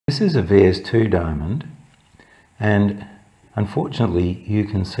This is a VS2 diamond, and unfortunately you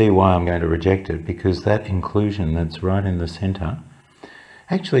can see why I'm going to reject it, because that inclusion that's right in the center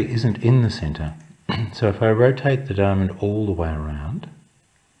actually isn't in the center. So if I rotate the diamond all the way around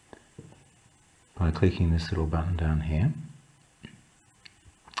by clicking this little button down here,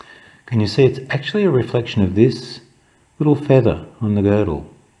 can you see it's actually a reflection of this little feather on the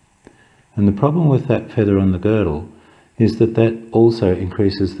girdle? And the problem with that feather on the girdle is that that also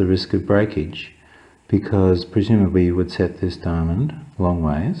increases the risk of breakage, because presumably you would set this diamond long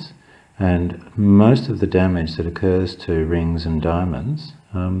ways, and most of the damage that occurs to rings and diamonds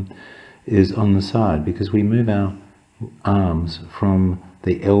is on the side, because we move our arms from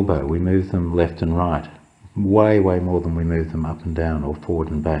the elbow, we move them left and right, way more than we move them up and down or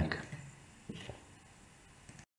forward and back.